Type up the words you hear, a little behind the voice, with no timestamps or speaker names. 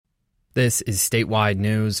This is statewide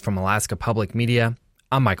news from Alaska Public Media.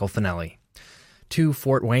 I'm Michael Finelli. 2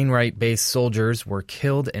 Fort Wainwright-based soldiers were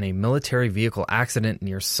killed in a military vehicle accident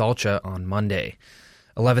near Salcha on Monday.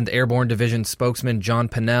 11th Airborne Division spokesman John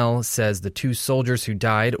Pennell says the 2 soldiers who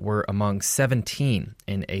died were among 17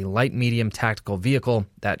 in a light-medium tactical vehicle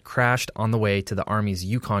that crashed on the way to the Army's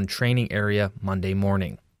Yukon training area Monday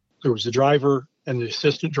morning. There was the driver and the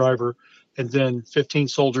assistant driver, and then 15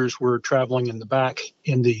 soldiers were traveling in the back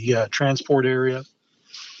in the transport area.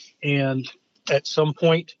 And at some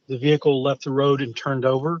point, the vehicle left the road and turned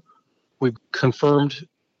over. We've confirmed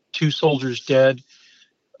 2 soldiers dead.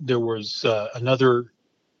 There was another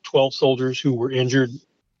 12 soldiers who were injured.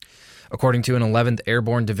 According to an 11th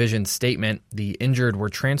Airborne Division statement, the injured were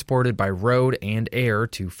transported by road and air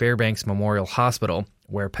to Fairbanks Memorial Hospital,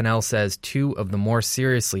 where Pennell says 2 of the more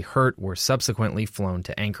seriously hurt were subsequently flown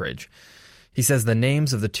to Anchorage. He says the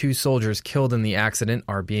names of the 2 soldiers killed in the accident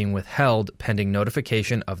are being withheld pending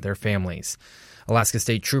notification of their families. Alaska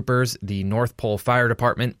State Troopers, the North Pole Fire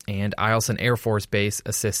Department, and Eielson Air Force Base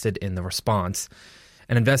assisted in the response.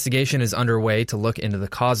 An investigation is underway to look into the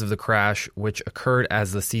cause of the crash, which occurred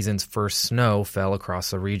as the season's first snow fell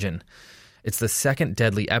across the region. It's the second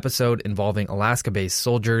deadly episode involving Alaska-based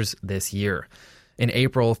soldiers this year. In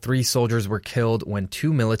April, 3 soldiers were killed when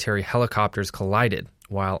 2 military helicopters collided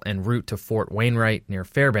while en route to Fort Wainwright near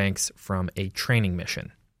Fairbanks from a training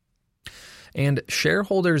mission. And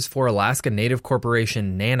shareholders for Alaska Native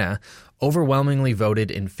Corporation NANA overwhelmingly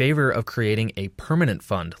voted in favor of creating a permanent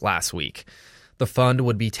fund last week. The fund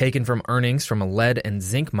would be taken from earnings from a lead and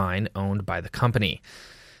zinc mine owned by the company.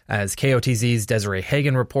 As KOTZ's Desiree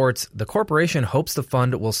Hagen reports, the corporation hopes the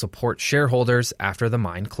fund will support shareholders after the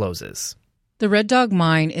mine closes. The Red Dog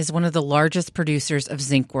Mine is one of the largest producers of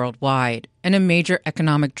zinc worldwide and a major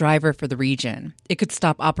economic driver for the region. It could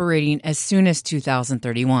stop operating as soon as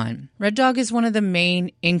 2031. Red Dog is one of the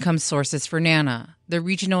main income sources for NANA, the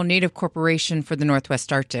regional native corporation for the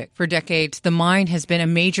Northwest Arctic. For decades, the mine has been a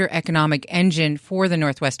major economic engine for the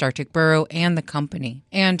Northwest Arctic Borough and the company.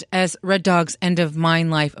 And as Red Dog's end of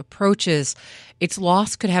mine life approaches, its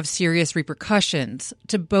loss could have serious repercussions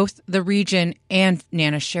to both the region and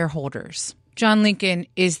NANA shareholders. John Lincoln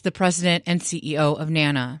is the president and CEO of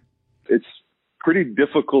NANA. It's pretty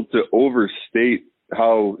difficult to overstate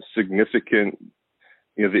how significant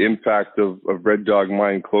the impact of Red Dog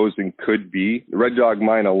Mine closing could be. The Red Dog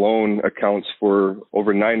Mine alone accounts for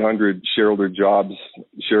over 900 shareholder jobs.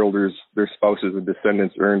 Shareholders, their spouses and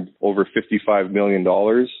descendants earned over $55 million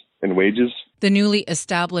in wages. The newly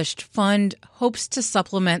established fund hopes to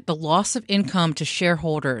supplement the loss of income to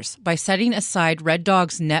shareholders by setting aside Red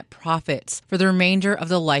Dog's net profits for the remainder of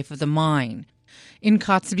the life of the mine. In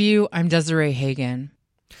Kotzebue, I'm Desiree Hagen.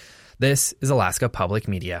 This is Alaska Public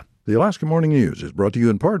Media. The Alaska Morning News is brought to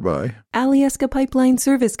you in part by Alyeska Pipeline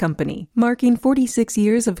Service Company, marking 46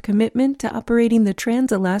 years of commitment to operating the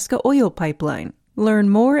Trans-Alaska Oil Pipeline. Learn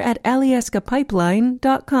more at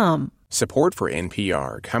alyeskapipeline.com. Support for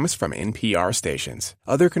NPR comes from NPR stations.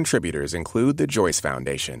 Other contributors include the Joyce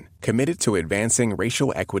Foundation, committed to advancing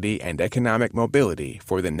racial equity and economic mobility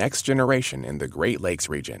for the next generation in the Great Lakes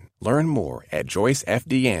region. Learn more at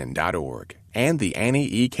joycefdn.org. And the Annie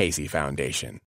E. Casey Foundation,